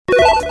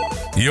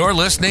You're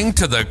listening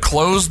to the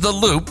Close the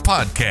Loop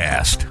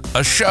podcast,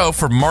 a show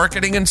for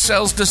marketing and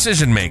sales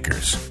decision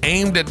makers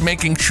aimed at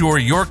making sure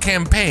your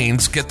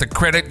campaigns get the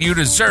credit you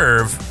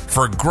deserve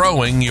for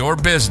growing your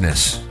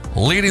business.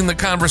 Leading the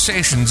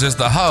conversations is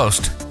the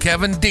host,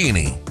 Kevin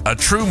Deeney, a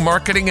true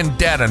marketing and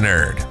data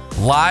nerd,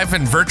 live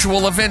and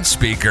virtual event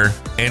speaker,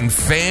 and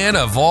fan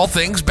of all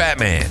things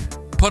Batman.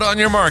 Put on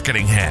your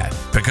marketing hat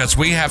because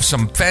we have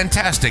some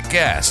fantastic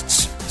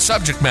guests,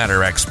 subject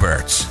matter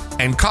experts,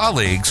 and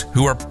colleagues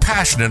who are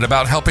passionate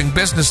about helping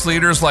business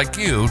leaders like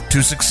you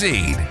to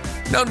succeed.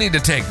 No need to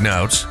take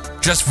notes.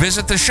 Just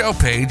visit the show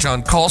page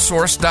on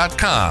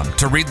callsource.com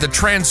to read the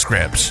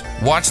transcripts,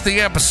 watch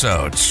the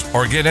episodes,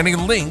 or get any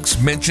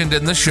links mentioned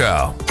in the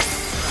show.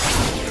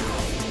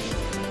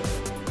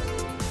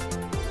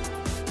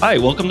 Hi,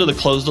 welcome to the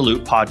Close the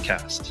Loop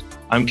podcast.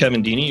 I'm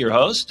Kevin Deeney, your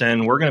host,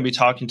 and we're going to be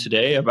talking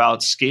today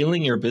about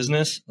scaling your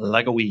business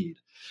like a weed.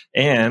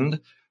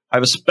 And I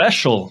have a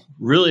special,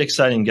 really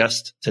exciting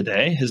guest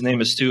today. His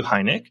name is Stu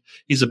Heinecke.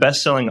 He's a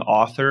best-selling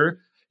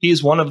author.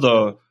 He's one of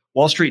the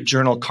Wall Street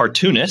Journal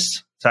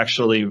cartoonists. It's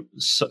actually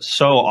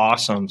so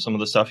awesome, some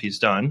of the stuff he's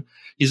done.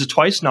 He's a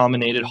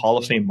twice-nominated Hall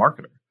of Fame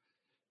marketer.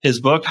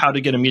 His book, How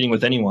to Get a Meeting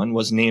with Anyone,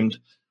 was named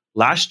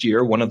last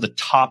year one of the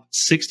top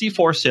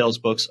 64 sales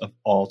books of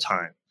all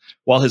time,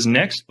 while his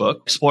next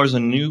book explores a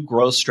new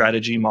growth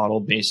strategy model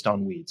based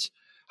on weeds.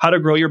 How to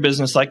Grow Your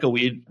Business Like a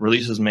Weed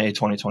releases May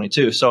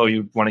 2022. So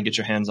you want to get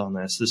your hands on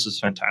this. This is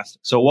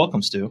fantastic. So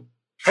welcome, Stu.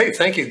 Hey,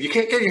 thank you. You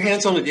can't get your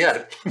hands on it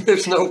yet.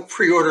 There's no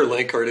pre-order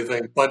link or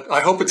anything, but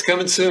I hope it's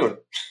coming soon.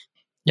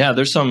 Yeah,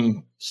 there's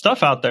some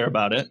stuff out there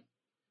about it.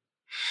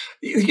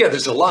 Yeah,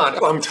 there's a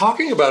lot. I'm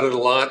talking about it a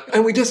lot.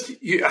 And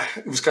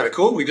it was kind of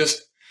cool.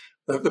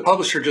 The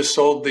publisher just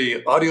sold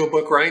the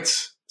audiobook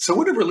rights. So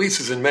when it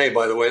releases in May,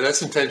 by the way,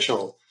 that's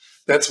intentional.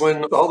 That's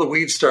when all the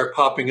weeds start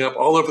popping up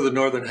all over the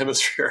Northern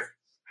Hemisphere.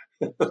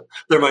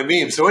 They're my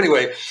memes. So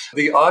anyway,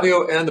 the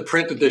audio and the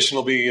print edition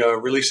will be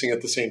releasing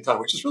at the same time,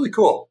 which is really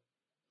cool.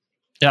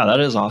 Yeah, that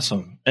is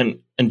awesome.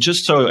 And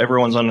just so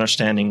everyone's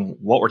understanding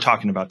what we're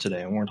talking about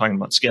today, and we're talking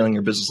about scaling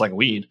your business like a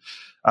weed,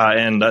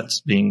 and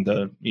that's being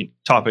the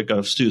topic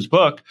of Stu's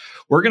book,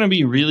 we're going to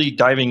be really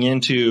diving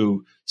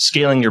into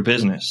scaling your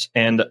business.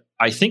 And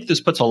I think this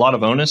puts a lot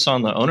of onus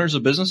on the owners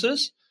of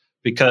businesses,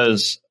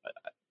 because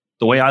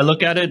the way I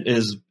look at it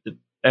is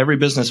every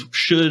business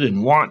should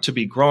and want to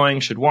be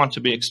growing, should want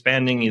to be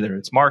expanding, either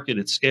its market,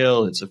 its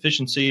scale, its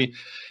efficiency.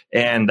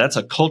 And that's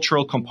a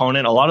cultural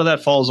component. A lot of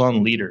that falls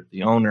on leader,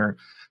 the owner,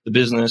 the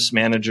business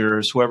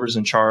managers, whoever's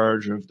in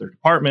charge of their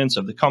departments,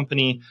 of the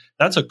company.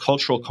 That's a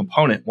cultural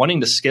component.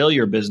 Wanting to scale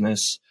your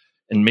business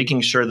and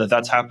making sure that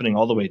that's happening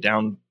all the way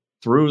down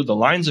through the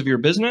lines of your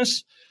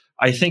business,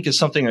 I think is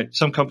something that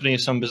some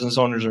companies, some business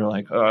owners are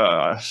like,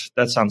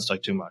 that sounds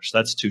like too much.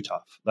 That's too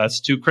tough. That's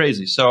too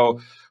crazy.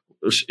 So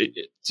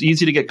it's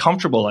easy to get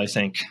comfortable, I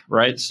think,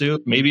 right,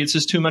 Stu? Maybe it's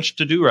just too much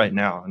to do right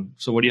now. And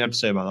so what do you have to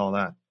say about all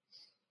that?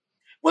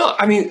 Well,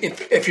 I mean,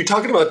 if you're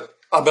talking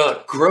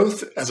about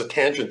growth as a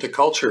tangent to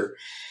culture,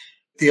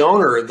 the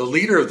owner, the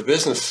leader of the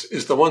business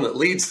is the one that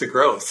leads the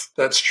growth.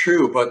 That's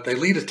true, but they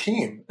lead a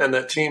team, and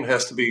that team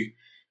has to be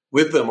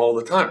with them all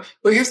the time.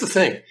 But here's the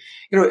thing.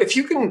 If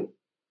you can,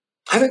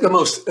 I think the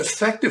most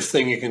effective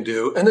thing you can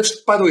do, and this,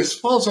 by the way, this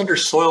falls under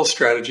soil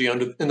strategy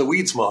in the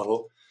weeds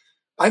model.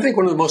 I think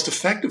one of the most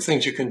effective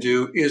things you can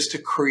do is to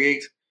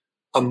create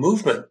a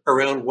movement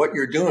around what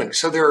you're doing.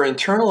 So there are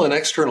internal and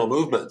external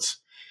movements.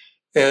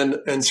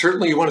 And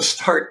certainly you want to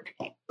start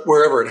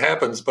wherever it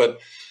happens. But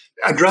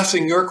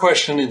addressing your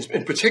question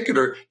in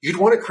particular, you'd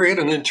want to create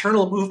an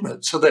internal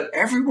movement so that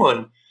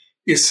everyone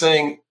is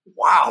saying,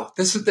 wow,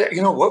 this is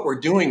what we're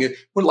doing.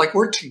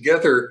 We're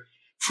together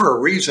for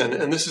a reason.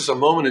 And this is a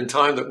moment in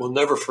time that we'll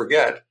never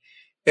forget.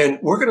 And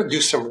we're going to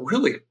do some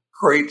really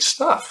great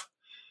stuff.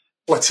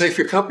 Let's say if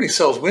your company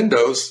sells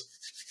windows,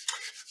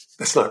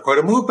 that's not quite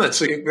a movement.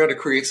 So you've got to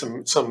create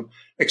some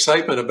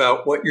excitement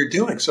about what you're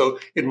doing. So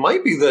it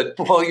might be that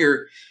while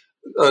you're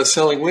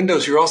selling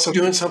windows, you're also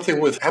doing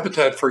something with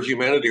Habitat for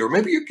Humanity, or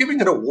maybe you're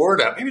giving an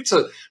award out. Maybe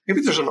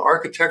there's an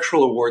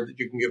architectural award that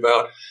you can give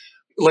out.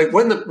 Like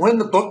when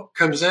the book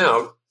comes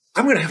out,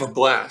 I'm going to have a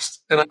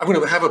blast, and I'm going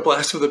to have a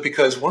blast with it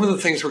because one of the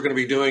things we're going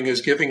to be doing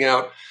is giving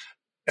out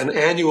an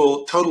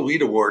annual Total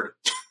Weed Award.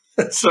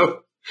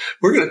 So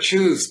we're going to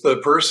choose the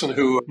person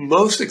who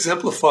most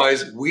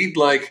exemplifies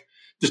weed-like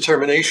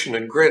determination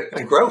and grit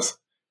and growth.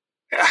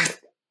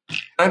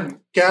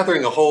 I'm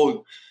gathering a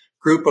whole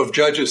group of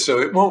judges, so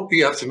it won't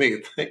be up to me.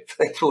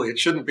 Thankfully, it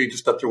shouldn't be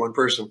just up to one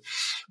person.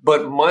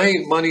 But my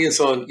money is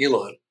on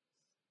Elon.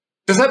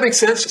 Does that make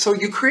sense? So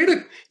you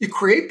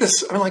create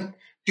this,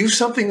 do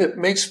something that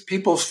makes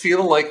people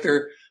feel like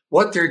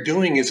what they're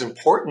doing is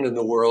important in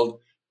the world,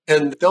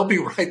 and they'll be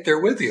right there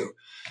with you.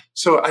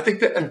 So I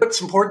think and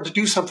it's important to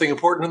do something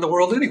important in the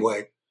world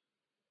anyway.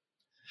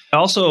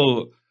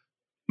 Also,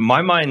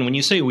 my mind, when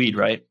you say weed,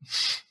 right?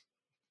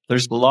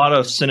 There's a lot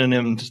of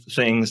synonym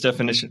things,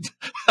 definitions.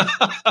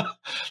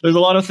 There's a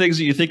lot of things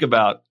that you think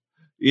about.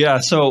 Yeah.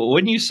 So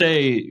when you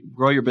say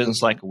grow your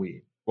business like a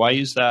weed, why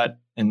use that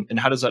And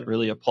how does that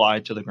really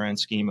apply to the grand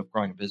scheme of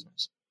growing a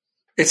business?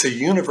 It's a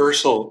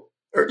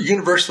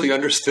universally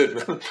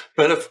understood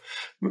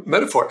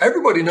metaphor.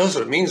 Everybody knows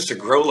what it means to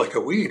grow like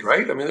a weed,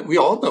 right? I mean, we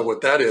all know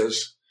what that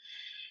is.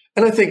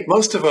 And I think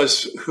most of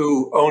us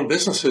who own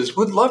businesses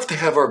would love to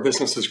have our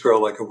businesses grow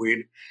like a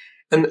weed.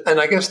 And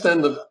I guess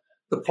then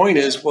the point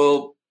is,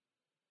 well,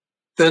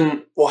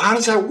 how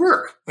does that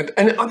work?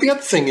 And the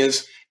other thing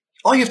is,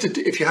 all you have to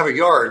do, if you have a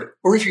yard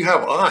or if you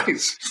have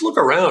eyes, just look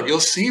around. You'll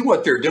see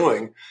what they're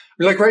doing.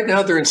 Like right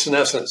now, they're in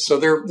senescence, so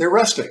they're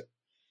resting.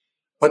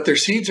 But their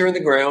seeds are in the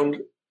ground.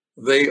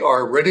 They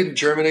are ready to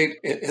germinate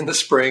in the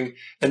spring,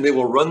 and they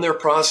will run their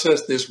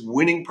process, this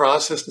winning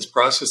process, this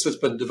process that's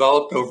been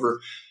developed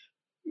over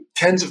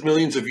tens of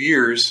millions of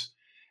years,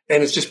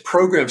 and it's just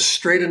programmed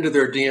straight into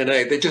their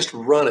DNA. They just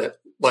run it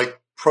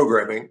like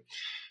programming.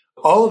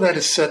 All of that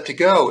is set to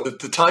go.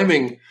 The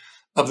timing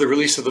of the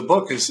release of the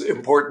book is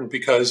important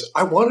because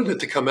I wanted it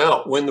to come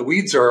out when the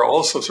weeds are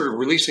also sort of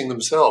releasing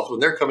themselves, when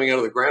they're coming out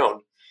of the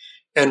ground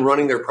and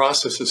running their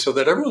processes, so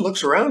that everyone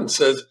looks around and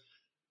says,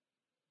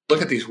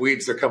 look at these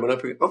weeds, they're coming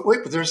up. Oh,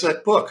 wait, but there's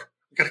that book.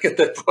 I got to get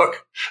that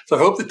book. So I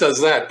hope it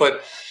does that.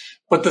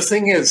 But the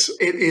thing is,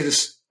 it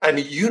is a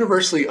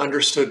universally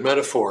understood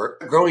metaphor,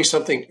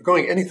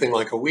 growing anything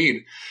like a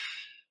weed.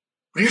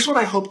 But here's what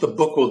I hope the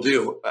book will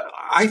do.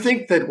 I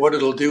think that what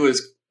it'll do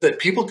is that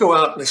people go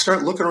out and they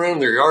start looking around in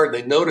their yard and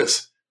they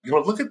notice,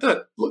 look at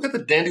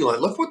the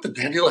dandelion. Look what the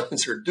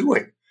dandelions are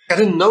doing. I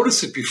didn't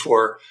notice it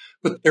before,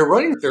 but they're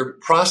running their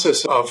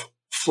process of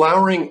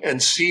flowering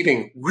and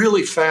seeding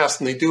really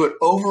fast, and they do it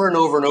over and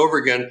over and over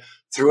again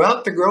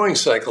throughout the growing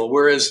cycle,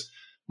 whereas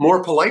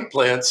more polite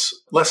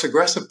plants, less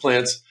aggressive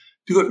plants,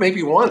 do it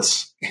maybe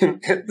once in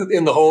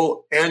the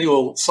whole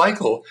annual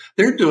cycle.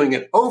 They're doing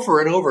it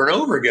over and over and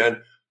over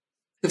again.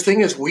 The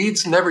thing is,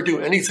 weeds never do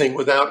anything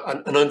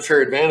without an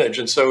unfair advantage.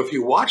 And so if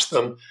you watch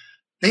them,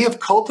 they have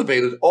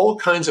cultivated all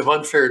kinds of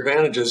unfair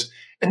advantages.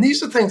 And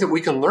these are things that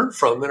we can learn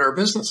from in our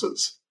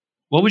businesses.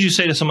 What would you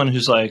say to someone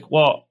who's like,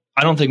 well,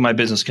 I don't think my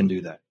business can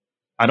do that.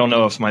 I don't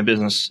know if my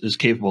business is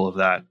capable of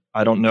that.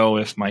 I don't know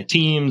if my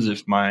teams,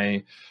 if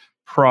my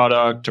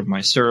product or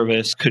my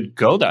service could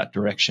go that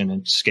direction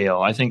and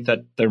scale. I think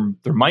that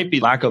there might be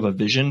lack of a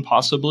vision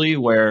possibly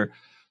where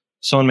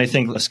someone may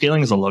think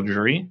scaling is a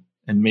luxury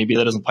and maybe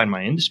that doesn't apply to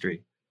my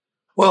industry.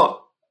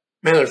 Well,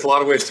 man, there's a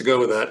lot of ways to go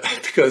with that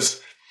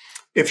because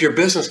if your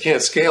business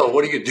can't scale,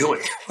 what are you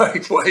doing?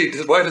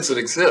 Why does it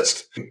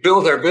exist?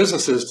 Build our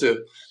businesses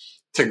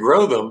to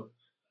grow them.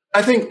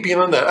 I think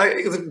beyond that,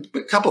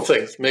 a couple of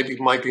things maybe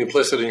might be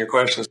implicit in your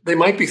questions. They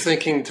might be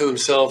thinking to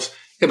themselves,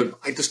 yeah, but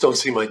I just don't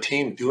see my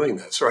team doing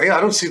this, right? I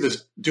don't see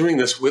doing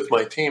this with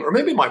my team, or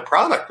maybe my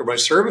product or my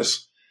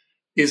service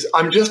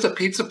I'm just a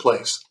pizza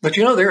place. But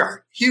there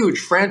are huge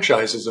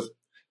franchises of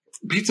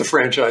pizza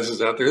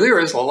franchises out there. There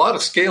is a lot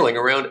of scaling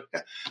around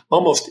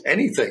almost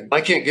anything.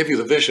 I can't give you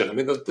the vision. I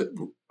mean,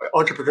 the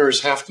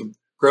entrepreneurs have to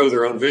grow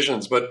their own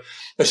visions, but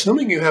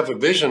assuming you have a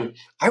vision,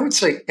 I would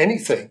say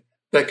anything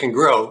that can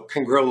grow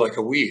like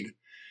a weed.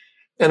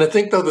 And I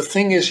think, though, the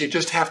thing is you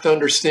just have to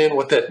understand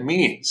what that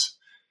means.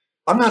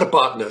 I'm not a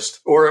botanist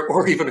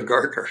or even a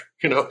gardener.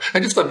 I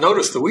just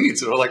noticed the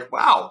weeds and I'm like,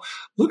 wow,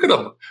 look at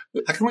them.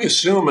 How can we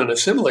assume and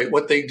assimilate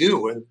what they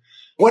do? And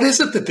what is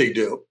it that they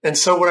do? And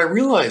so what I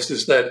realized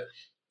is that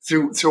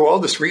through all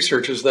this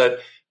research is that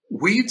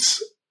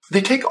weeds,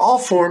 they take all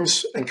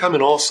forms and come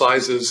in all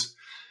sizes.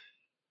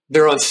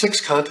 They're on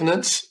 6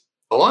 continents.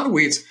 A lot of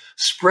weeds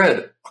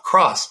spread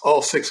across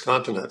all 6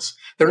 continents.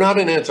 They're not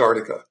in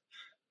Antarctica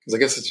because I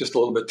guess it's just a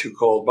little bit too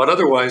cold. But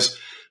otherwise,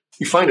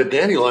 you find a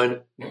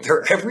dandelion,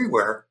 they're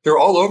everywhere. They're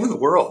all over the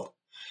world.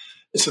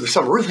 And so there's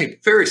some really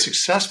very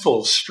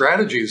successful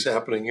strategies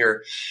happening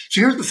here.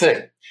 So here's the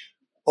thing.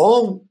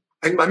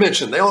 I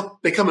mentioned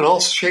they come in all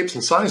shapes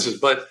and sizes,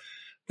 but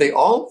they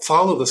all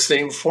follow the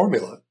same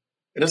formula.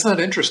 And isn't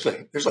that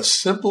interesting? There's a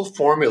simple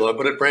formula,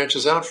 but it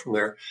branches out from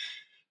there.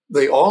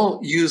 They all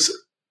use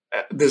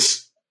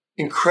this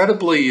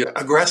incredibly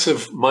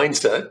aggressive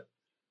mindset,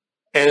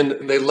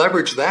 and they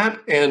leverage that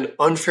and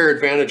unfair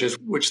advantages,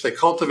 which they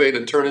cultivate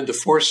and turn into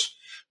force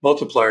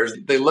multipliers.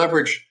 They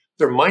leverage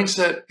their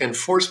mindset and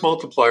force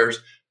multipliers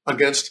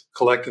against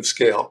collective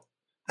scale.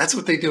 That's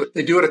what they do.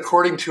 They do it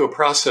according to a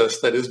process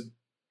that is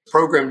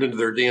programmed into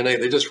their DNA.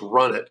 They just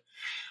run it.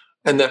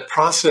 And that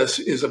process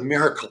is a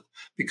miracle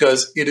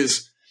because it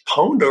is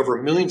honed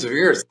over millions of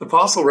years. The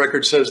fossil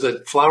record says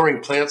that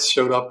flowering plants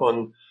showed up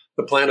on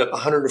the planet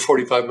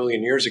 145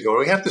 million years ago.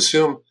 We have to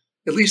assume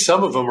at least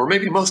some of them, or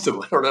maybe most of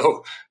them, I don't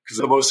know, because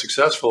the most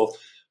successful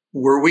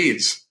were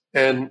weeds.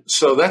 And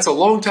so that's a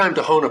long time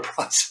to hone a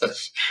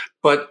process.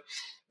 But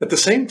at the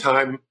same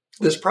time,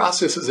 this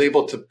process is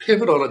able to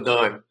pivot on a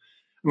dime.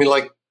 I mean,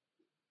 like,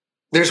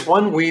 there's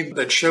one weed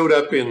that showed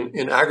up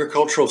in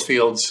agricultural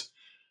fields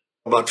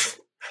about,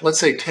 let's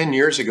say, 10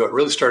 years ago. It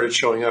really started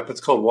showing up. It's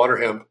called water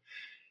hemp.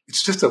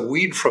 It's just a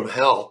weed from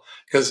hell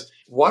because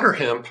water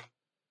hemp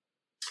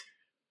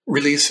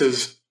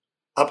releases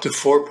up to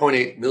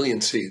 4.8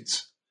 million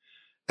seeds.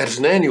 And it's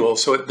an annual,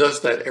 so it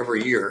does that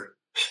every year.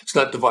 It's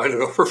not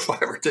divided over 5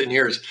 or 10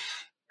 years.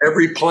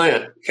 Every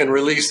plant can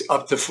release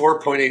up to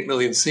 4.8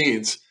 million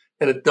seeds,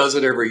 and it does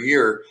it every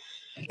year.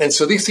 And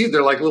so these seeds,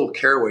 they're like little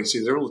caraway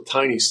seeds. They're little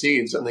tiny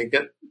seeds, and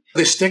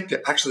they stick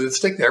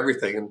to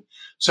everything. And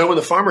so when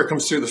the farmer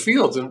comes through the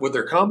fields and with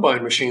their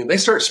combine machine, they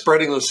start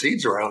spreading those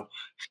seeds around.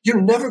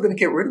 You're never going to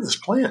get rid of this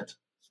plant.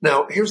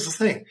 Now, here's the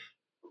thing.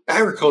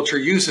 Agriculture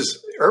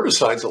uses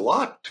herbicides a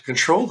lot to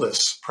control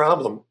this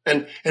problem.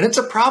 And it's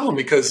a problem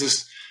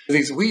because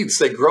these weeds,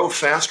 they grow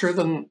faster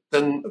than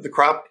the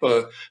crop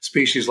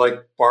species like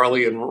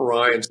barley and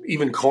rye and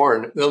even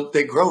corn.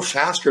 They grow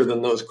faster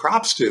than those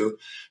crops do.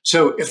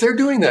 So if they're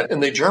doing that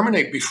and they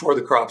germinate before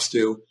the crops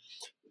do,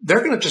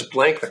 they're going to just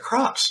blank the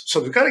crops. So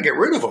we've got to get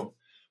rid of them.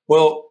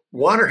 Well,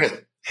 water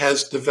hemp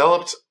has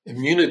developed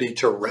immunity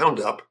to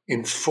Roundup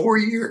in 4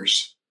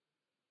 years.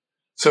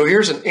 So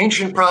here's an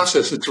ancient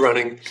process that's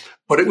running,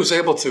 but it was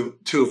able to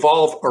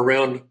evolve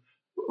around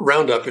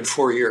Roundup in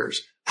 4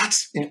 years.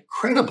 That's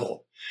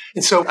incredible.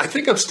 And so I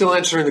think I'm still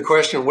answering the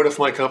question, what if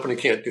my company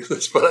can't do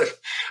this? But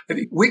I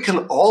think we can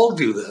all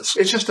do this.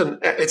 It's just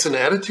it's an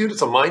attitude,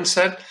 it's a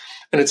mindset,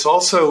 and it's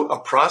also a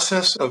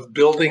process of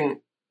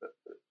building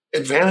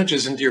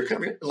advantages into your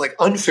company, like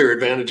unfair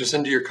advantages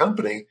into your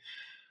company,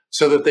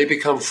 so that they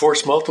become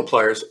force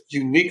multipliers,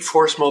 unique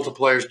force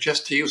multipliers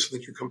just to you, so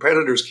that your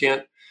competitors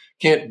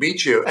can't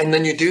beat you. And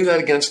then you do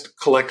that against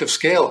collective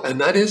scale. And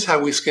that is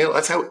how we scale.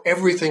 That's how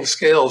everything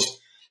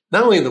scales,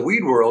 not only in the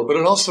weed world, but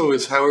it also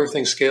is how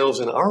everything scales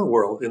in our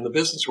world, in the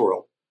business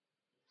world.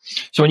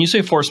 So when you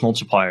say force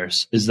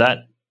multipliers, is that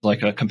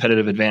like a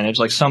competitive advantage,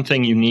 like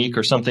something unique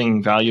or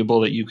something valuable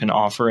that you can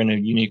offer in a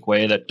unique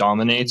way that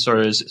dominates or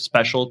is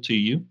special to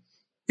you?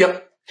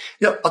 Yep.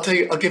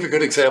 I'll give you a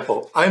good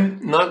example.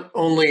 I'm not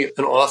only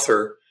an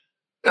author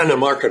and a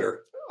marketer.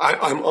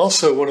 I'm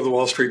also one of the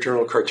Wall Street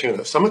Journal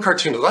cartoonists. I'm a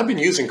cartoonist. I've been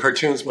using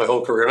cartoons my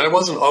whole career, and I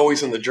wasn't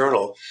always in the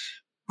journal,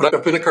 but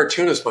I've been a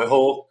cartoonist my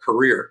whole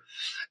career.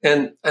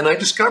 And I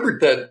discovered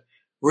that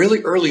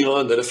really early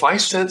on that if I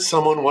sent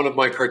someone one of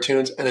my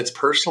cartoons and it's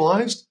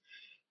personalized,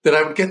 that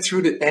I would get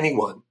through to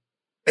anyone.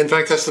 In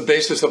fact, that's the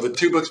basis of the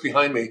 2 books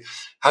behind me,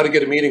 How to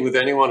Get a Meeting with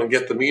Anyone and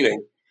Get the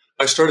Meeting.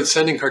 I started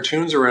sending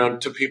cartoons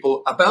around to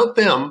people about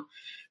them.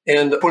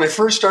 And when I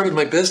first started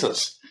my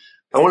business,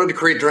 I wanted to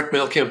create direct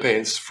mail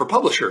campaigns for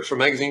publishers, for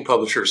magazine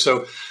publishers.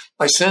 So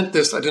I sent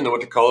this, I didn't know what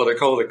to call it. I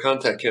call it a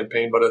contact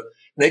campaign, but an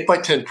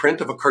 8x10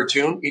 print of a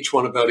cartoon, each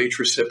one about each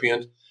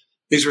recipient.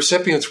 These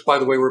recipients, by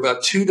the way, were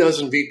about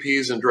 24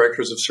 VPs and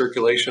directors of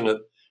circulation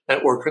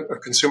at or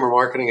consumer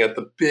marketing at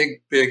the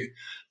big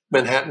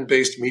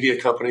Manhattan-based media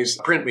companies,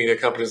 print media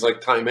companies like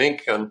Time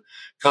Inc. and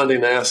Condé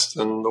Nast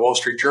and the Wall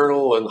Street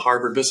Journal and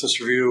Harvard Business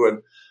Review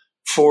and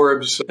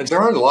Forbes. And there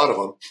aren't a lot of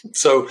them.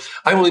 So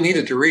I only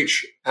needed to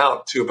reach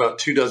out to about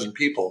 24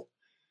 people.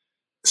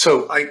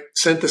 So I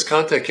sent this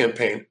contact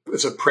campaign. It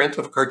was a print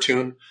of a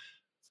cartoon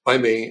by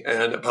me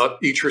and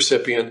about each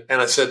recipient.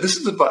 And I said,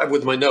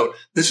 with my note,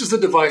 this is the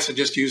device I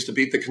just used to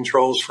beat the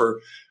controls for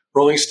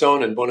Rolling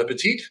Stone and Bon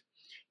Appetit.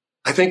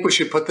 I think we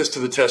should put this to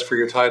the test for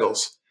your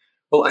titles.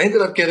 Well, I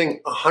ended up getting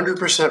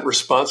 100%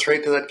 response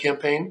rate to that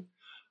campaign.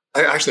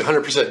 Actually,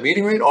 100%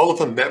 meeting rate. All of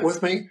them met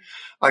with me.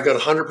 I got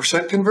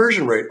 100%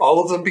 conversion rate.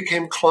 All of them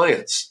became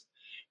clients.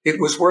 It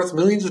was worth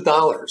millions of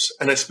dollars,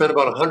 and I spent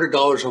about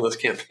 $100 on this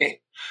campaign.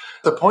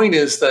 The point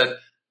is that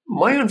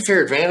my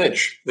unfair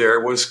advantage there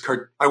was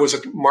I was a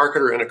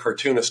marketer and a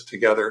cartoonist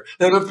together.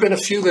 There have been a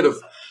few that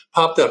have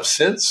popped up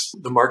since,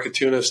 the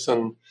Marketoonist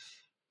and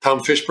Tom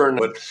Fishburne.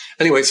 But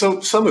anyway, so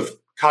some have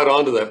caught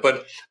on to that.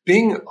 But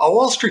being a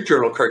Wall Street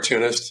Journal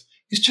cartoonist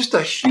is just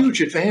a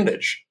huge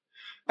advantage.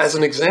 As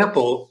an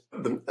example,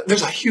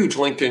 there's a huge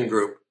LinkedIn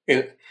group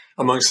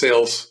among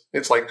sales.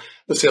 It's like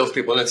the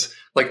salespeople, and it's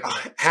like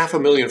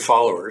 500,000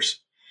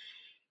 followers.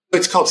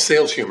 It's called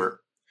Sales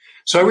Humor.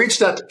 So I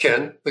reached out to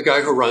Ken, the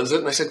guy who runs it,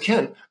 and I said,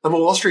 Ken, I'm a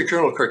Wall Street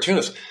Journal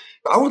cartoonist.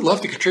 I would love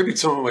to contribute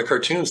some of my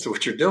cartoons to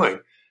what you're doing.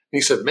 And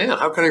he said, man,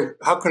 how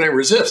can I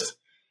resist?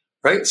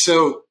 Right?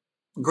 So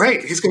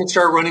great. He's going to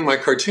start running my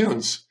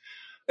cartoons.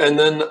 And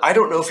then I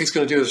don't know if he's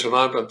going to do this or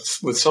not, but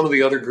with some of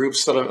the other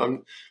groups that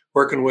I'm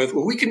working with,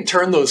 well, we can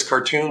turn those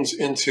cartoons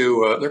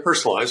into, they're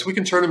personalized. We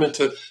can turn them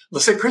into,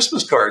 let's say,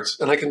 Christmas cards.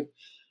 And I can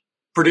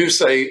produce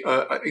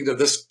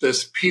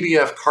this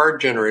PDF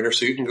card generator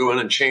so you can go in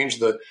and change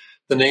the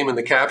name and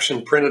the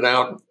caption, print it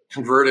out,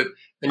 convert it,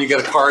 and you get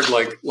a card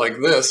like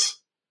this,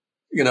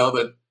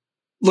 that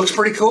looks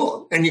pretty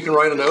cool. And you can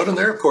write a note in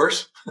there, of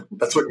course.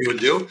 That's what you would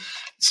do.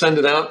 Send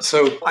it out.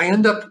 So I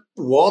end up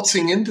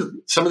waltzing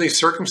into some of these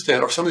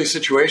circumstances or some of these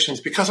situations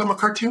because I'm a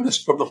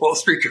cartoonist from the Wall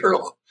Street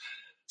Journal.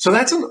 So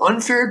that's an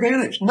unfair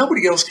advantage.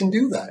 Nobody else can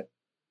do that.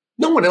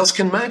 No one else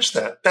can match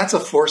that. That's a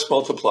force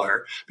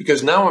multiplier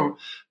because now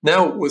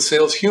with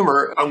Sales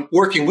Humor, I'm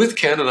working with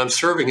Ken and I'm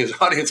serving his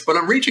audience, but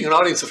I'm reaching an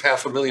audience of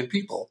 500,000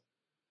 people.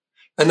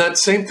 And that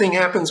same thing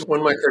happens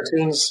when my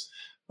cartoons,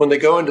 when they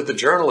go into the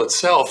journal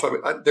itself,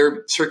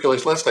 their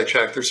circulation, last I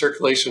checked, their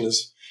circulation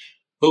is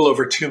a little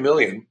over 2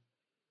 million.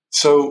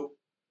 So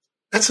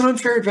that's an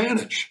unfair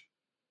advantage.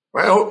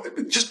 Well,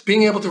 just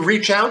being able to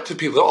reach out to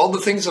people, all the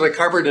things that I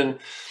covered in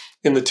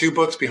the 2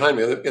 books behind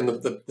me, in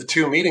the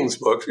 2 meetings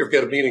books, or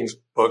get a meetings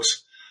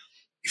books.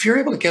 If you're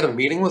able to get a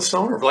meeting with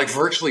someone, or like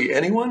virtually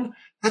anyone,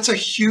 that's a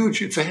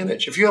huge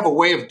advantage. If you have a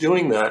way of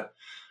doing that,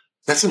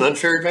 that's an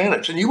unfair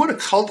advantage. And you want to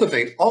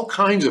cultivate all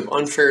kinds of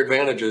unfair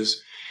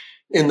advantages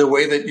in the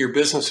way that your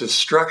business is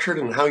structured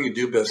and how you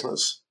do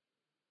business.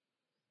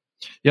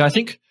 Yeah, I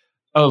think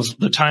of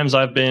the times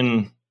I've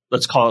been,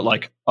 let's call it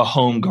like a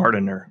home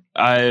gardener.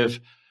 I've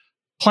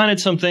planted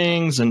some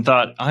things and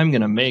thought, I'm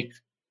going to make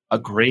a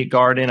great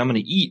garden. I'm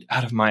going to eat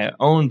out of my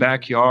own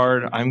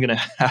backyard. I'm going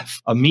to have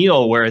a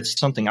meal where it's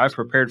something I've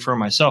prepared for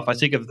myself. I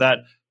think of that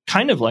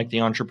kind of like the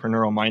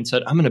entrepreneurial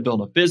mindset. I'm going to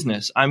build a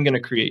business. I'm going to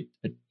create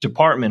a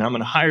department. I'm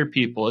going to hire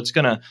people. It's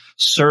going to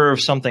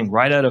serve something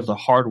right out of the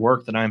hard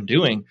work that I'm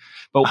doing.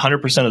 But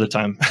 100% of the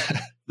time,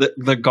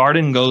 the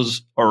garden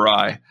goes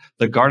awry.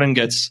 The garden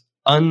gets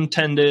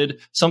untended.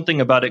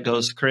 Something about it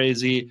goes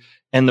crazy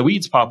and the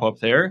weeds pop up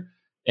there.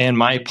 And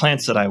my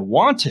plants that I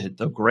wanted,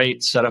 the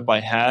great setup I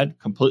had,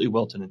 completely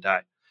wilted and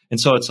died. And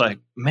so it's like,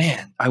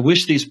 man, I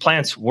wish these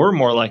plants were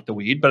more like the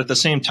weed. But at the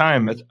same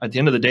time, at the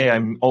end of the day,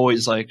 I'm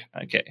always like,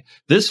 okay,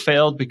 this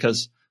failed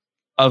because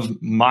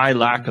of my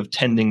lack of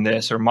tending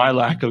this or my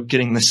lack of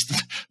getting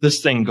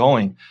this thing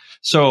going.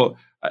 So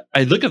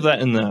I look at that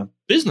in the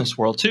business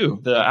world too,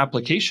 the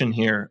application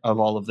here of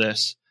all of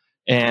this.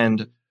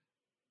 And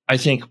I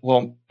think,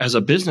 well, as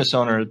a business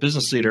owner, a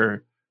business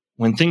leader,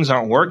 when things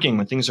aren't working,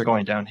 when things are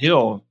going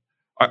downhill,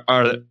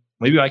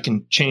 maybe I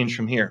can change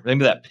from here.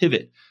 Maybe that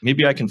pivot.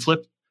 Maybe I can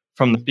flip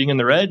from being in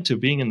the red to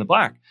being in the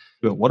black.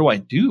 But what do I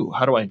do?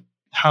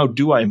 How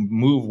do I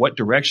move? What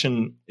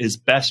direction is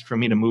best for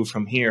me to move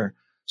from here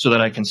so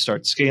that I can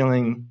start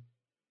scaling,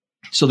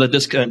 so that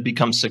this can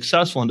become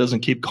successful and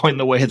doesn't keep going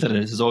the way that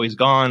it has always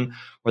gone,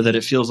 or that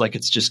it feels like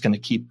it's just going to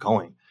keep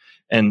going.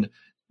 And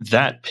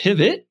that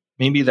pivot,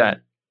 maybe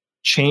that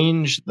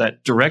change,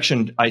 that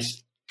direction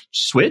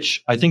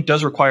switch, I think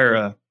does require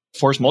a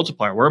force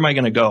multiplier. Where am I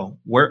going to go?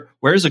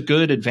 Where's a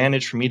good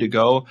advantage for me to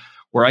go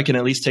where I can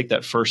at least take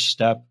that first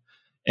step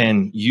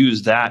and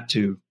use that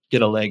to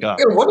get a leg up?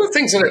 Yeah, one of the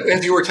things that,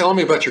 as you were telling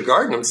me about your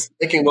garden, I'm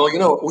thinking, well,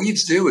 what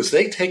weeds do is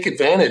they take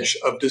advantage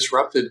of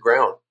disrupted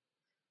ground,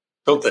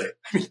 don't they?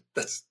 I mean,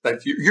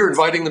 you're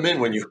inviting them in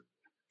when you're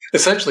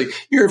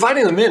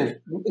inviting them in,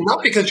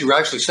 not because you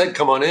actually said,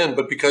 come on in,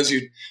 but because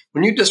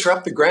when you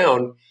disrupt the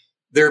ground,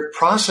 their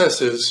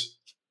processes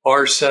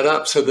are set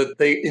up so that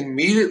they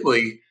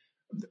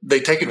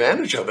take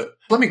advantage of it.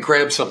 Let me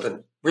grab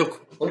something real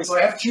quick. So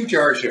I have 2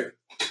 jars here,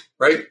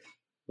 right?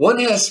 One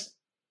has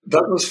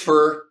Douglas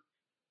fir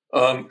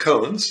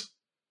cones,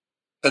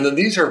 and then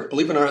these are,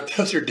 believe it or not,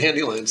 those are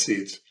dandelion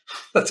seeds.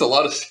 That's a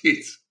lot of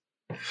seeds.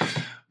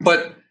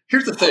 But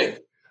here's the thing,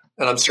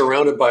 and I'm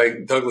surrounded by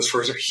Douglas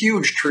firs. They're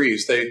huge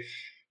trees. I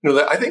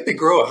think they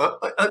grow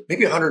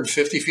maybe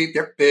 150 feet.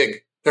 They're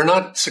big. They're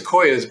not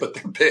sequoias, but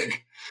they're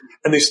big.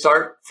 And they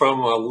start from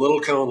a little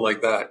cone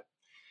like that.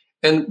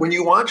 And when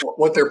you watch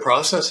what their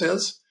process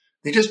is,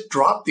 they just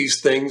drop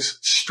these things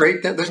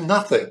straight down. There's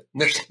nothing.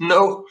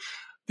 The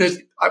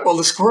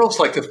squirrels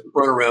like to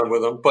run around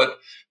with them, but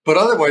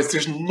otherwise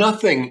there's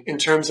nothing in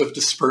terms of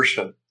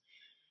dispersion.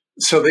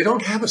 So they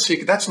don't have a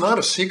secret. That's not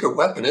a secret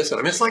weapon, is it? I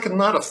mean, it's like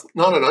not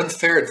an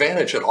unfair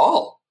advantage at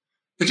all.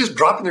 They're just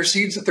dropping their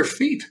seeds at their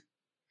feet.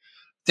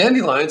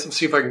 Dandelions, let's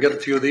see if I can get a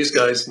few of these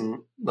guys and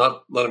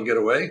not let them get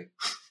away.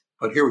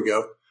 But here we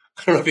go.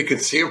 I don't know if you can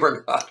see them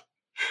or not.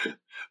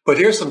 But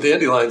here's some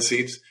dandelion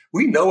seeds.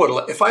 We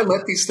know if I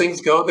let these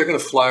things go, they're going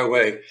to fly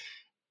away.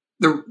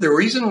 The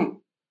reason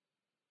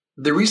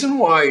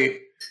why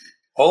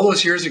all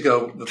those years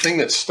ago, the thing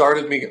that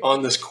started me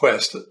on this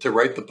quest to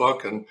write the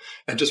book and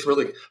just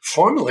really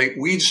formulate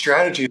weed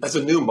strategy as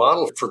a new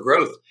model for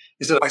growth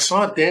is that I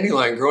saw a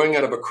dandelion growing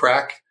out of a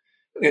crack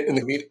in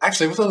the meat.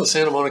 Actually, it was on the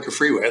Santa Monica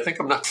Freeway. I think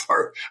I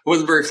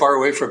wasn't very far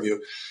away from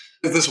you.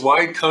 This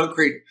wide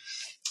concrete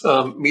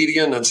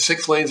median and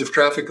 6 lanes of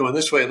traffic going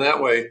this way and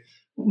that way.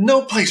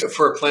 No place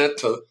for a plant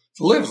to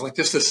live, like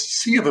just this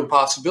sea of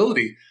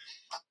impossibility.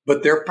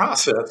 But their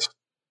process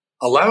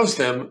allows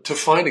them to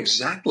find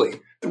exactly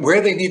where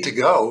they need to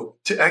go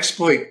to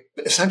exploit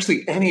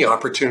essentially any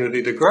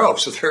opportunity to grow.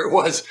 So there it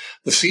was,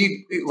 the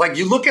seed, like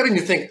you look at it and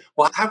you think,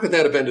 well, how could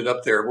that have ended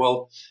up there?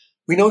 Well,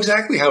 we know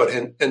exactly how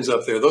it ends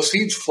up there. Those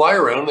seeds fly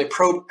around and they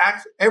probe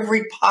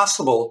every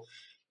possible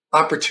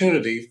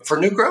opportunity for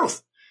new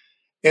growth.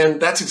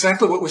 And that's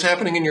exactly what was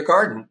happening in your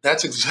garden.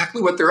 That's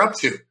exactly what they're up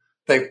to.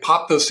 They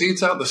pop those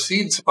seeds out. The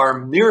seeds are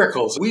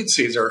miracles. Weed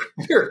seeds are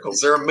miracles.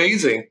 They're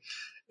amazing.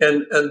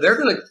 And they're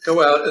going to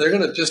go out and they're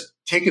going to just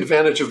take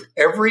advantage of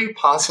every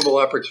possible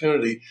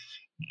opportunity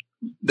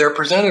they're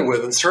presented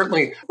with. And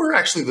certainly we're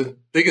actually the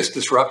biggest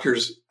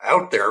disruptors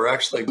out there.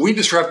 Actually, we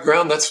disrupt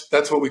ground.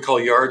 That's what we call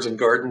yards and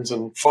gardens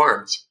and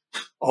farms.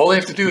 All they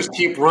have to do is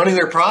keep running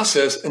their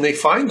process and they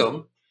find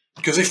them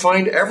because they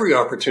find every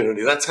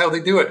opportunity. That's how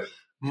they do it.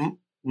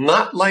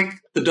 Not like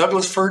the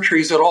Douglas fir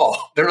trees at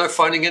all. They're not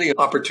finding any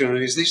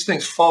opportunities. These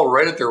things fall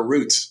right at their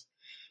roots.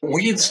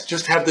 Weeds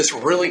just have this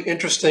really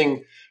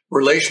interesting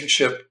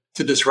relationship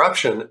to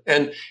disruption.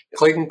 And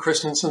Clayton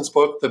Christensen's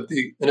book,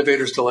 The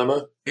Innovator's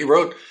Dilemma, he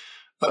wrote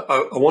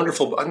a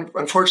wonderful,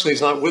 unfortunately,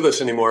 he's not with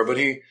us anymore, but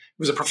he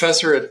was a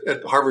professor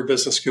at Harvard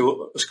Business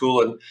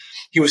School, and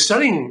he was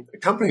studying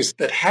companies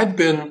that had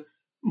been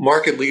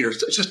market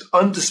leaders, just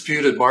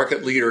undisputed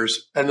market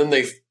leaders, and then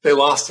they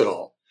lost it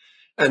all.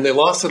 And they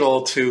lost it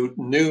all to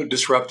new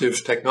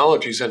disruptive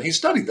technologies. And he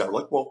studied that.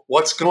 Like, well,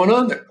 what's going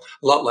on there?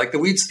 A lot like the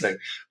weeds thing.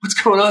 What's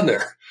going on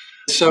there?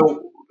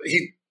 So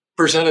he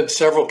presented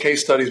several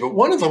case studies, but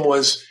one of them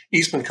was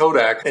Eastman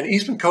Kodak. And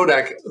Eastman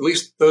Kodak, at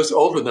least those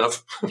old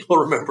enough will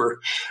remember,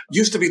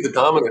 used to be the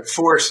dominant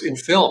force in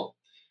film.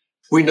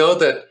 We know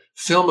that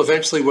film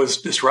eventually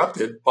was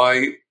disrupted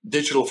by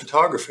digital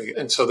photography.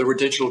 And so there were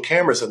digital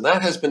cameras, and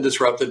that has been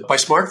disrupted by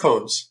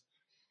smartphones.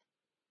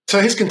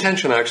 So his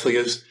contention actually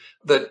is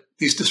that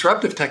these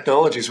disruptive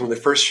technologies, when they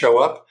first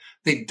show up,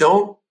 they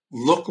don't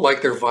look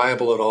like they're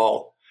viable at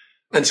all.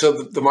 And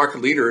so the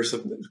market leaders,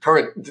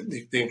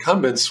 the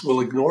incumbents will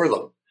ignore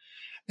them.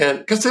 And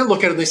because they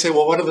look at it and they say,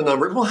 well, what are the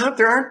numbers? Well,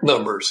 there aren't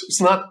numbers.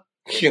 It's not,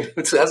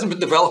 it hasn't been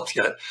developed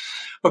yet.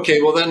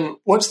 Okay, well then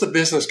what's the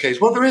business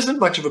case? Well, there isn't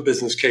much of a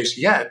business case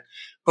yet.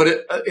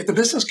 But if the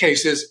business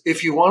case is,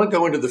 if you want to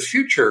go into the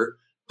future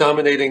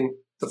dominating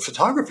the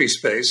photography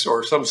space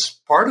or some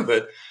part of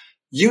it,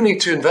 you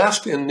need to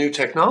invest in new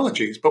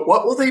technologies. But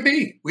what will they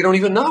be? We don't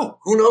even know.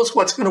 Who knows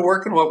what's going to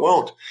work and what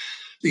won't?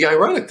 The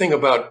ironic thing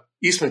about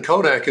Eastman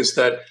Kodak is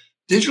that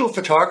digital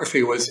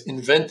photography was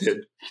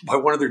invented by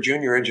one of their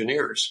junior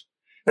engineers,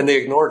 and they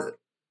ignored it.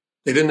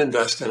 They didn't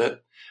invest in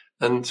it.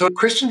 And so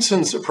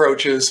Christensen's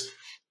approach is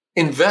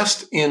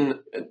invest in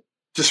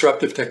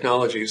disruptive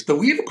technologies. The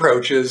Weed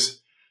approach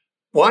is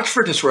watch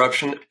for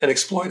disruption and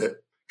exploit it,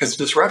 because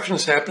disruption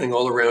is happening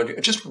all around you.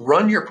 And just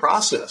run your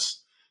process.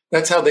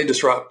 That's how they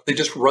disrupt. They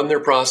just run their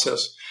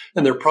process.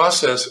 And their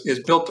process is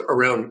built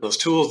around those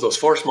tools, those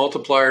force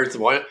multipliers,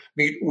 the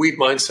weed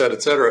mindset,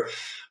 et cetera,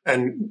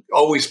 and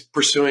always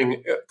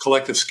pursuing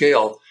collective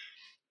scale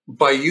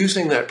by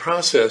using that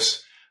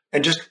process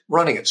and just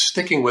running it,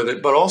 sticking with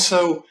it, but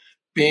also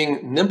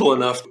being nimble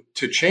enough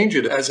to change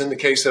it, as in the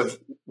case of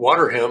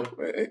water hemp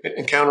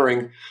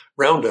encountering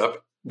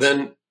Roundup,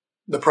 then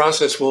the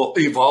process will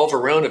evolve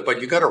around it,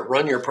 but you got to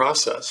run your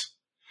process.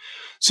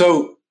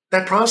 So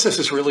that process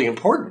is really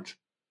important.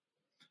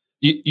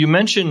 You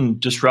mentioned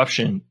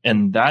disruption,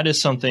 and that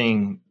is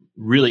something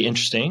really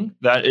interesting.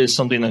 That is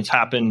something that's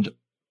happened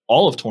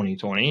all of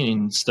 2020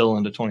 and still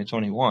into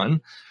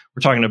 2021.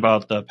 We're talking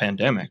about the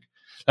pandemic.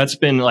 That's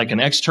been like an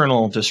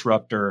external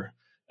disruptor.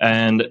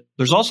 And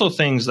there's also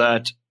things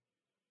that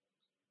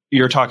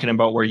you're talking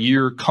about where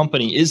your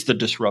company is the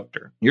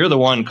disruptor. You're the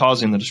one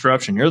causing the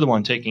disruption. You're the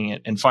one taking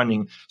it and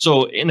finding.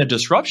 So in a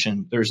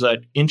disruption, there's that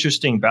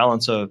interesting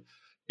balance of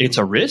it's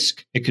a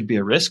risk. It could be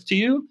a risk to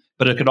you,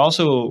 but it could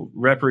also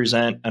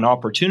represent an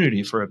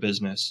opportunity for a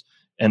business,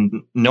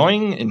 and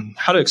knowing and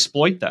how to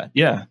exploit that.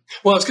 Yeah.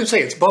 Well, I was going to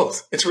say it's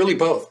both. It's really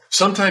both.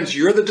 Sometimes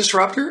you're the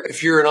disruptor.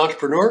 If you're an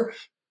entrepreneur,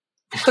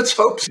 let's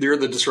hope you're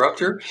the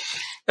disruptor.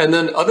 And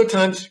then other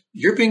times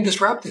you're being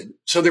disrupted.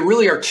 So there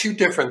really are two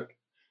different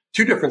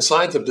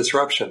sides of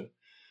disruption.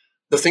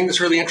 The thing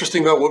that's really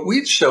interesting about what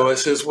we'd show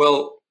us is,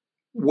 well,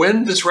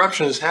 when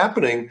disruption is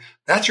happening,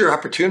 that's your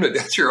opportunity.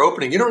 That's your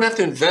opening. You don't have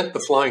to invent the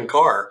flying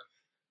car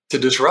to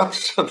disrupt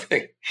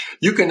something.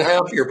 You can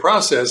have your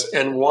process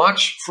and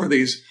watch for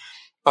these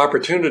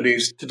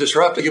opportunities to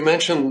disrupt. You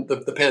mentioned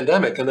the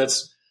pandemic, and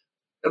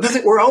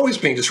we're always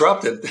being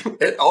disrupted.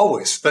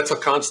 Always. That's a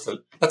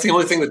constant. That's the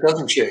only thing that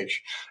doesn't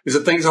change, is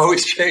that things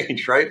always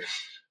change, right?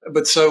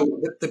 But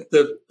so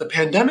the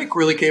pandemic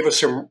really gave us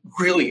some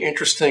really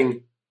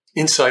interesting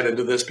insight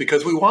into this,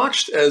 because we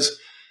watched as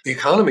the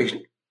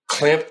economy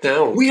clamped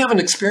down. We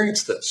haven't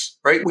experienced this,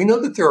 right? We know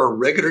that there are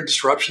regular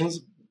disruptions.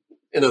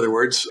 In other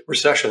words,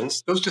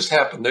 recessions. Those just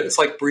happen. It's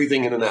like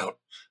breathing in and out.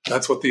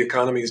 That's what the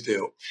economies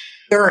do.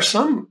 There are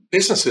some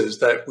businesses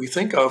that we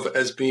think of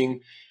as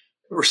being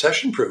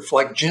recession-proof,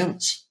 like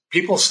gyms.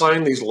 People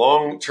sign these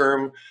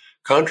long-term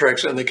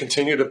contracts and they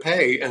continue to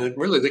pay. And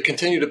they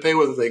continue to pay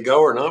whether they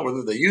go or not,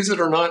 whether they use it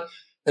or not.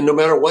 And no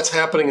matter what's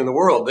happening in the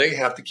world, they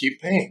have to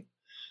keep paying.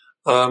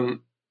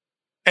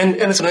 And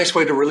it's a nice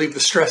way to relieve the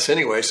stress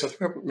anyway. So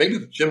maybe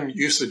the gym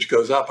usage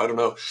goes up. I don't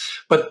know.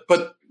 But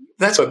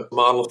that's a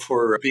model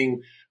for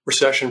being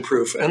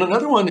recession-proof. And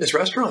another one is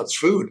restaurants,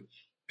 food.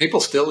 People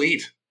still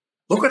eat.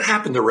 Look what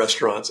happened to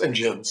restaurants and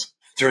gyms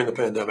during the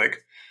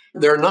pandemic.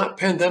 They're not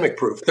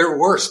pandemic-proof. They're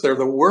worse. They're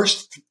the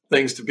worst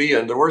things to be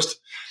in, the worst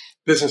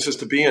businesses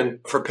to be in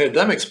for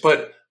pandemics.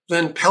 But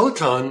then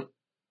Peloton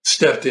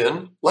stepped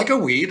in like a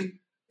weed,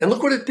 and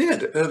look what it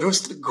did. There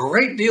was a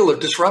great deal of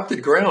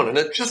disrupted ground. And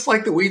it just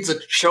like the weeds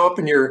that show up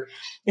in your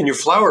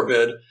flower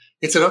bed,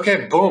 it said,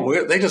 okay,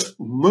 boom, they just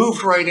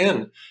moved right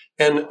in.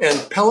 And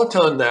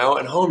Peloton now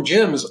and home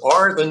gyms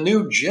are the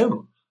new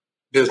gym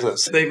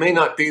business. They may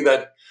not be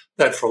that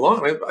for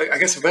long. I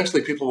guess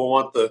eventually people will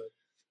want the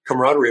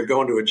camaraderie of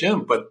going to a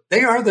gym, but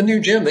they are the new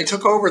gym. They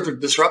took over the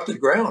disrupted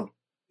ground.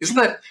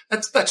 Isn't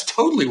that's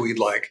totally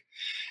weed-like.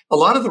 a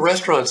lot of the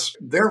restaurants,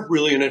 they're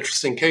really an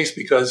interesting case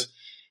because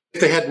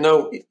if they had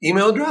no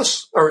email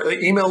address or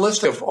email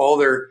list of all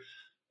their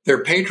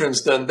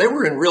patrons, then they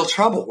were in real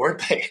trouble,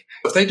 weren't they?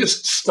 If they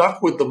just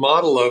stuck with the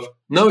model of,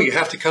 no, you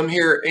have to come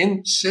here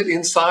and sit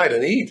inside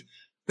and eat,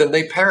 then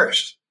they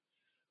perished.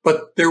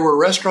 But there were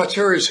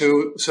restaurateurs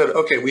who said,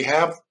 okay, we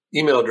have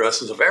email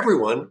addresses of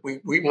everyone. We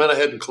went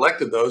ahead and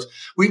collected those.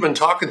 We've been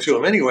talking to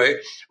them anyway.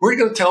 We're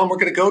going to tell them we're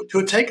going to go to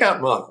a takeout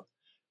model.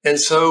 And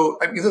so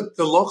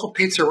the local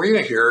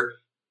pizzeria here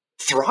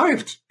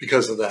thrived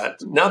because of that.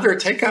 Now they're a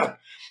takeout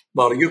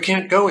model. You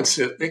can't go and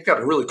sit. They've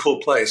got a really cool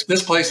place.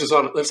 This place is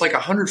it's like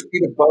 100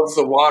 feet above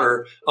the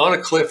water on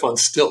a cliff on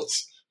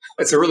stilts.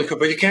 It's a really cool,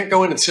 but you can't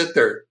go in and sit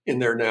there in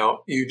there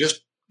now. You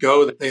just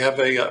go. They have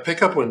a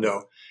pickup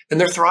window and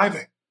they're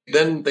thriving.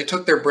 Then they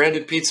took their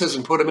branded pizzas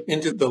and put them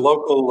into the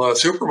local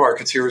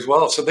supermarkets here as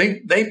well. So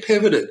they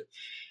pivoted.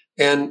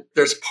 And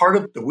there's part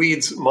of the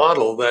Weeds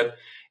model that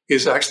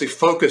is actually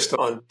focused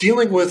on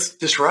dealing with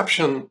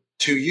disruption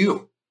to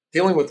you,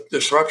 dealing with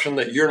disruption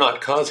that you're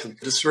not causing,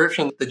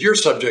 disruption that you're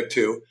subject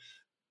to,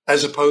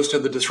 as opposed to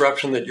the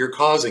disruption that you're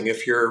causing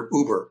if you're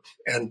Uber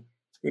and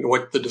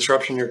what the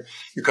disruption you're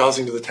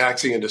causing to the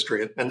taxi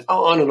industry, and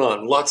on and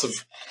on. Lots of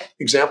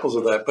examples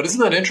of that. But isn't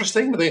that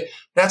interesting?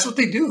 That's what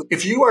they do.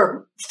 If you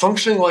are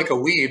functioning like a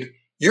weed,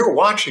 you're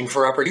watching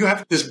for opportunities. You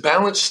have this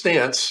balanced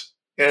stance,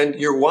 and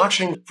you're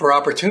watching for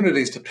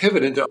opportunities to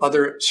pivot into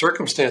other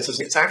circumstances.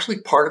 It's actually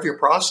part of your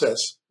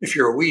process if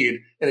you're a weed,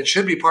 and it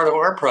should be part of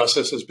our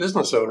process as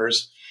business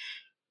owners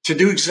to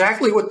do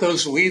exactly what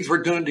those weeds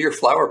were doing to your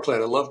flower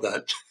plant. I love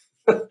that.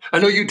 I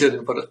know you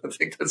didn't, but I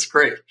think that's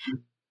great.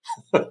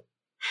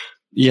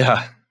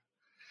 Yeah.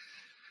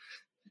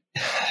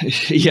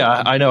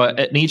 Yeah, I know.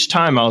 And each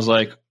time I was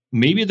like,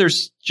 maybe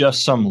there's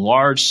just some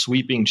large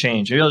sweeping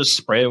change. Maybe I'll just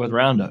spray it with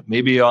Roundup.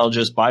 Maybe I'll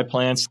just buy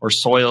plants or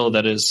soil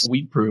that is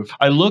weed proof.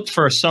 I looked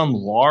for some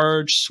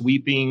large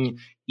sweeping,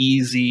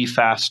 easy,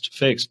 fast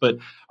fix. But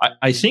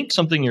I think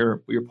something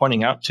you're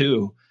pointing out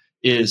too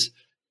is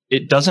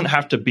it doesn't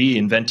have to be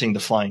inventing the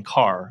flying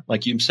car.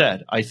 Like you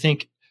said, I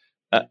think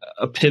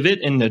a pivot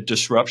in the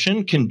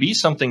disruption can be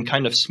something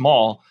kind of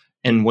small.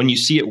 And when you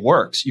see it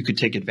works, you could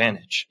take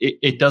advantage.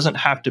 It doesn't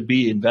have to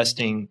be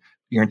investing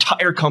your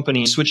entire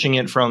company, switching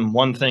it from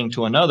one thing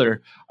to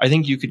another. I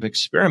think you could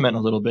experiment a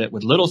little bit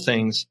with little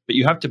things, but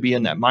you have to be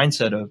in that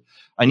mindset of,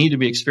 I need to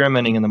be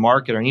experimenting in the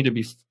market. I need to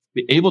be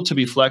able to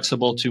be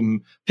flexible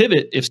to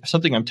pivot if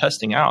something I'm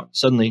testing out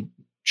suddenly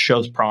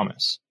shows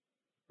promise,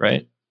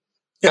 right?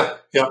 Yeah.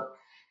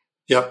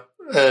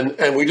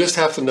 And we just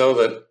have to know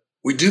that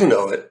we do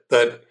know it,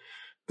 that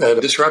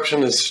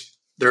disruption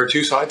there are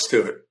two sides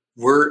to it.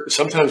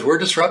 Sometimes we're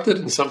disrupted,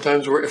 and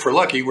sometimes if we're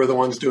lucky, we're the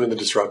ones doing the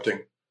disrupting.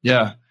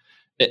 Yeah.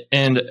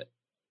 And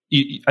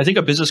I think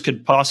a business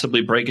could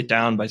possibly break it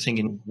down by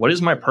thinking, what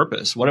is my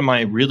purpose? What am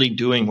I really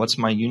doing? What's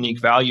my unique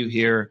value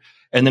here?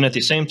 And then at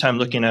the same time,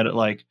 looking at it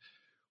like,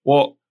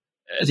 well,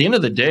 at the end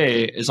of the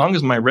day, as long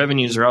as my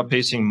revenues are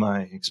outpacing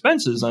my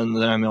expenses, then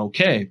I'm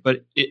okay.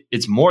 But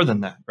it's more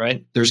than that,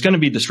 right? There's going to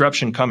be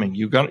disruption coming.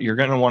 You're going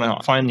to want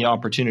to find the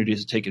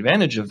opportunities to take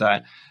advantage of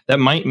that. That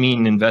might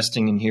mean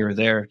investing in here or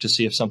there to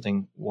see if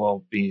something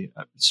will be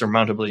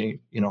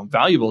surmountably,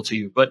 valuable to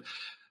you. But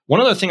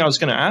one other thing I was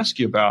going to ask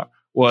you about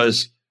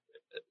was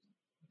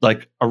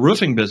like a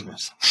roofing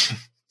business,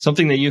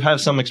 something that you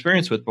have some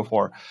experience with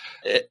before.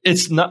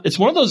 It's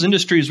one of those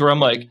industries where I'm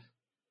like,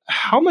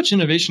 how much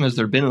innovation has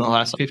there been in the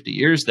last 50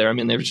 years there? I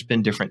mean, there's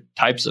been different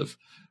types of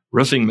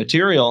roofing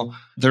material.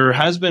 There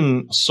has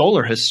been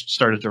solar has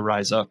started to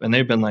rise up, and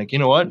they've been like, you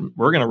know what,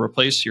 we're going to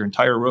replace your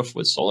entire roof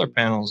with solar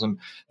panels. And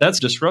that's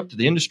disrupted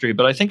the industry.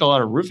 But I think a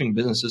lot of roofing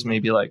businesses may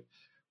be like,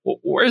 well,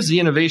 where's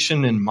the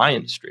innovation in my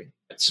industry?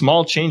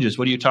 Small changes.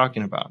 What are you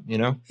talking about?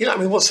 Yeah. I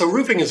mean, so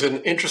roofing is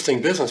an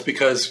interesting business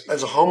because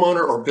as a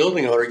homeowner or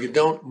building owner, you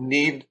don't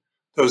need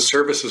those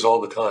services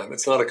all the time.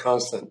 It's not a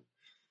constant.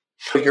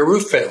 Your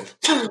roof failed.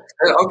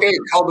 Okay,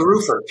 call the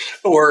roofer.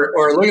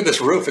 Or look at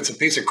this roof. It's a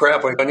piece of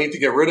crap. I need to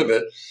get rid of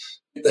it.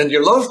 And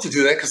you love to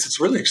do that because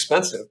it's really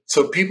expensive.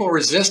 So people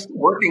resist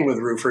working with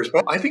roofers.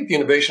 But I think the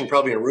innovation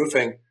probably in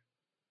roofing,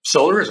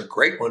 solar is a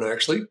great one,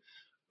 actually.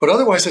 But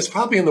otherwise, it's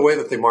probably in the way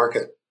that they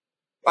market.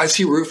 I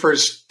see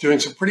roofers doing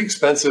some pretty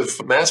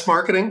expensive mass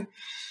marketing.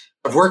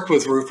 I've worked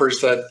with roofers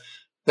that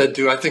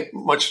do, I think,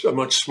 a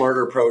much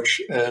smarter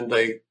approach. And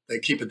they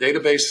keep a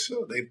database.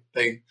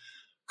 They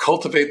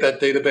cultivate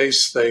that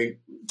database. They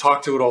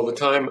talk to it all the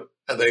time,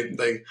 and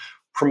they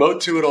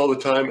promote to it all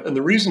the time. And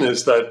the reason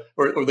is that,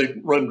 or they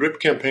run drip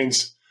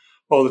campaigns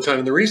all the time.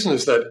 And the reason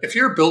is that if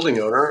you're a building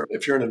owner,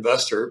 if you're an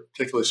investor,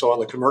 particularly so on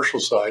the commercial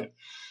side,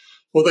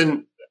 well,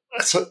 then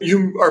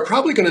you are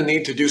probably going to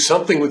need to do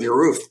something with your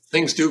roof.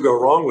 Things do go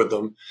wrong with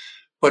them.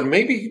 But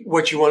maybe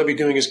what you want to be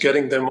doing is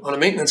getting them on a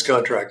maintenance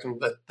contract.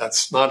 And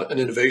that's not an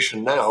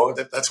innovation now.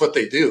 That's what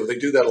they do. They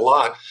do that a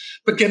lot.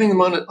 But getting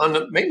them on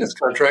a maintenance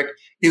contract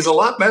is a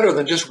lot better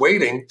than just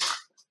waiting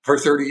for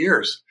 30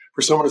 years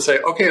for someone to say,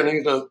 okay,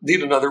 I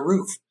need another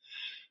roof.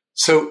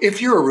 So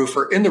if you're a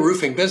roofer in the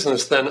roofing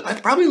business, then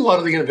probably a lot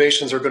of the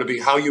innovations are going to be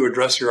how you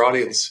address your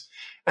audience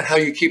and how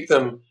you keep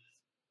them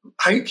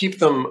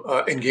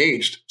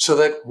engaged, so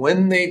that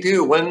when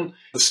the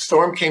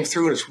storm came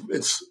through and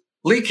it's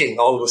leaking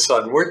all of a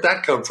sudden, where'd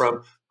that come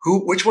from?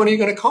 Which one are you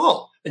going to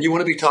call? And you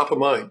want to be top of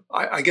mind.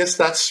 I guess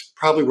that's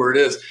probably where it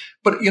is.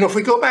 But if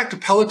we go back to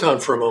Peloton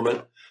for a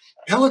moment,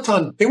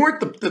 Peloton, they weren't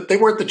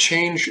the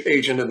change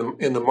agent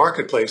in the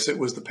marketplace. It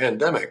was the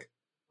pandemic.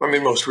 I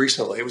mean, most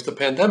recently, it was the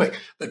pandemic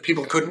that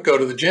people couldn't go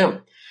to the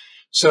gym.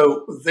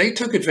 So they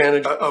took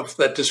advantage of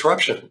that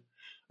disruption.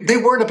 They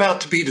weren't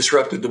about to be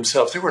disrupted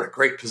themselves. They were in a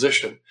great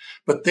position,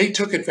 but they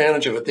took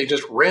advantage of it. They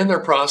just ran their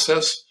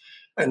process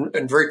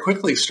and very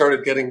quickly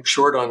started getting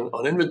short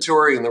on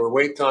inventory, and there were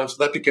wait times.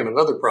 So that became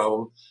another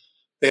problem.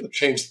 They had to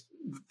change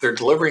their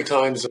delivery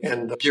times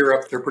and gear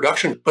up their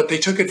production, but they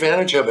took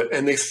advantage of it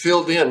and they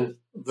filled in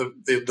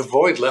the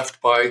void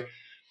left by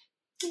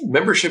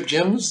membership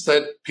gyms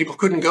that people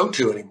couldn't go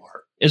to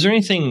anymore. Is there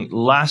anything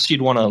last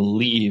you'd want to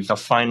leave, a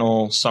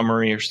final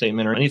summary or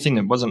statement, or anything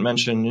that wasn't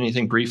mentioned,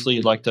 anything briefly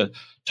you'd like to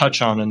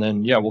touch on, and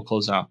then, we'll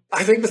close out?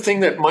 I think the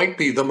thing that might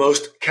be the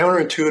most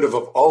counterintuitive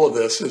of all of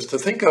this is to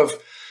think of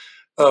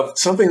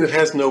something that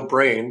has no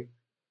brain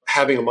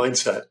having a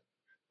mindset.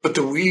 But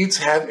the weeds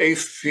have a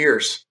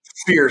fierce,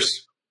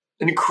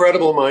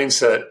 incredible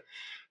mindset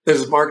that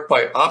is marked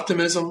by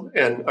optimism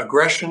and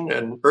aggression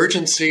and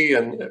urgency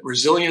and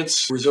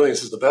resilience.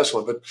 Resilience is the best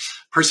one, but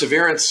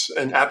perseverance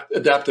and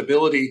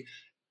adaptability,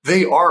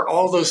 they are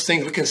all those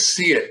things. We can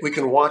see it. We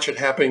can watch it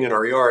happening in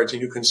our yards,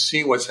 and you can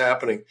see what's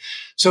happening.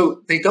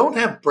 So they don't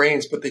have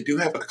brains, but they do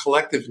have a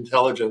collective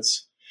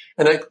intelligence.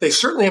 And they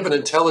certainly have an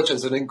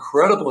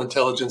incredible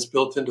intelligence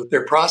built into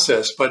their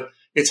process, but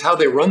it's how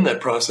they run that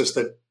process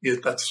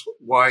that's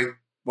why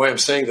I'm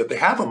saying that they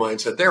have a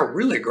mindset. They're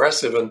really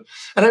aggressive and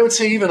I would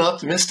say even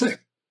optimistic.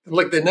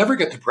 Like, they never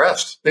get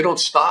depressed. They don't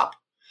stop.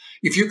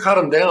 If you cut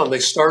them down, they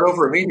start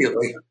over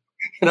immediately.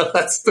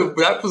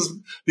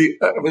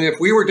 If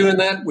we were doing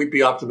that, we'd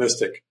be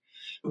optimistic.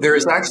 There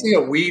is actually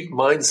a weed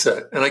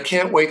mindset, and I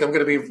can't wait. I'm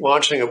going to be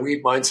launching a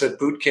weed mindset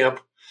boot camp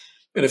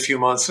in a few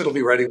months. It'll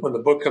be ready when the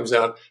book comes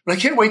out. But I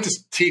can't wait to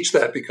teach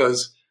that,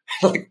 because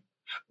how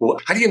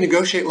do you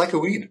negotiate like a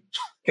weed?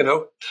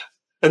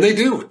 And they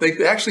do.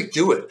 They actually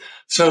do it.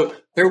 So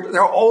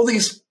there are all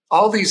these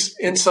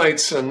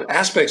insights and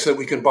aspects that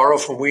we can borrow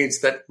from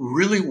weeds that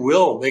really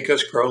will make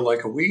us grow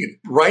like a weed.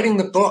 Writing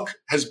the book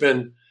has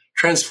been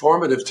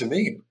transformative to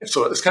me.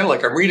 So it's kind of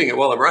like I'm reading it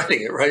while I'm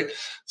writing it, right?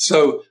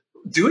 So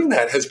doing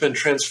that has been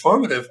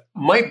transformative.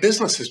 My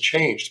business has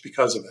changed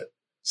because of it.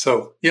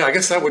 So I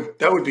guess that would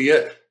be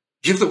it.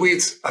 Give the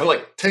weeds.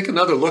 Take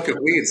another look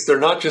at weeds. They're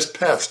not just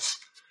pests.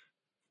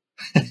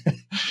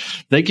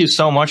 Thank you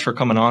so much for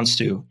coming on,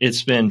 Stu.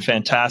 It's been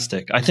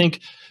fantastic. I think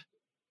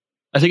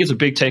it's a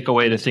big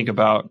takeaway to think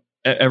about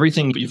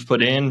everything you've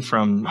put in,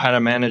 from how to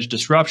manage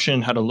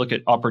disruption, how to look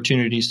at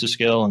opportunities to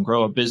scale and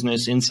grow a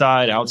business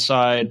inside,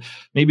 outside,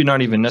 maybe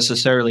not even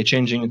necessarily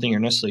changing anything you're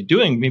necessarily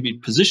doing, maybe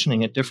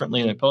positioning it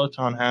differently than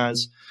Peloton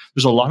has.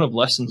 There's a lot of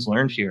lessons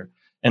learned here.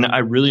 And I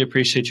really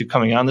appreciate you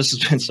coming on. This has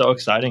been so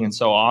exciting and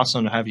so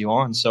awesome to have you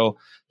on. So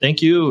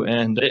thank you.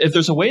 And if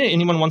there's a way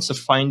anyone wants to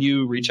find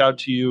you, reach out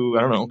to you,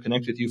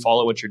 connect with you,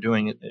 follow what you're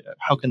doing,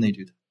 how can they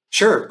do that?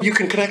 Sure. You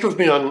can connect with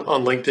me on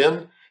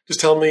LinkedIn.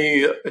 Just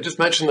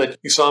mention that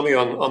you saw me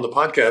on the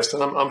podcast,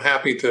 and I'm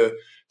happy to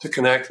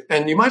connect.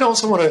 And you might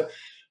also want to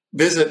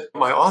visit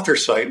my author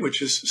site, which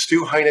is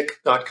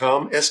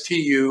stuheinecke.com,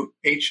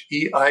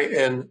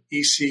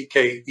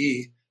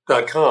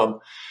 STUHEINECKE.com.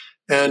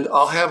 And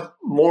I'll have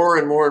more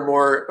and more and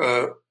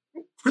more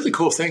really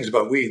cool things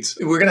about weeds.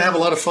 We're going to have a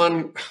lot of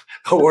fun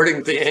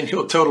awarding the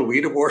annual Total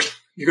Weed Award.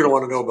 You're going to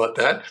want to know about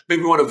that.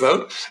 Maybe you want to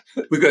vote.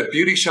 We've got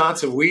beauty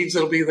shots of weeds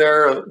that'll be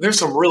there. There's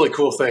some really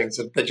cool things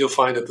that you'll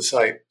find at the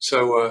site.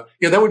 So,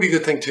 that would be a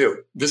good thing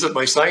too. Visit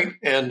my site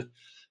and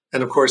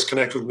of course,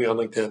 connect with me on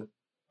LinkedIn.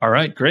 All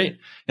right, great.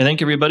 And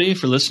thank you, everybody,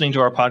 for listening to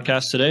our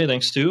podcast today.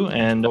 Thanks, Stu,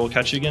 and we'll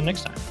catch you again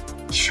next time.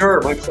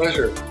 Sure, my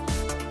pleasure.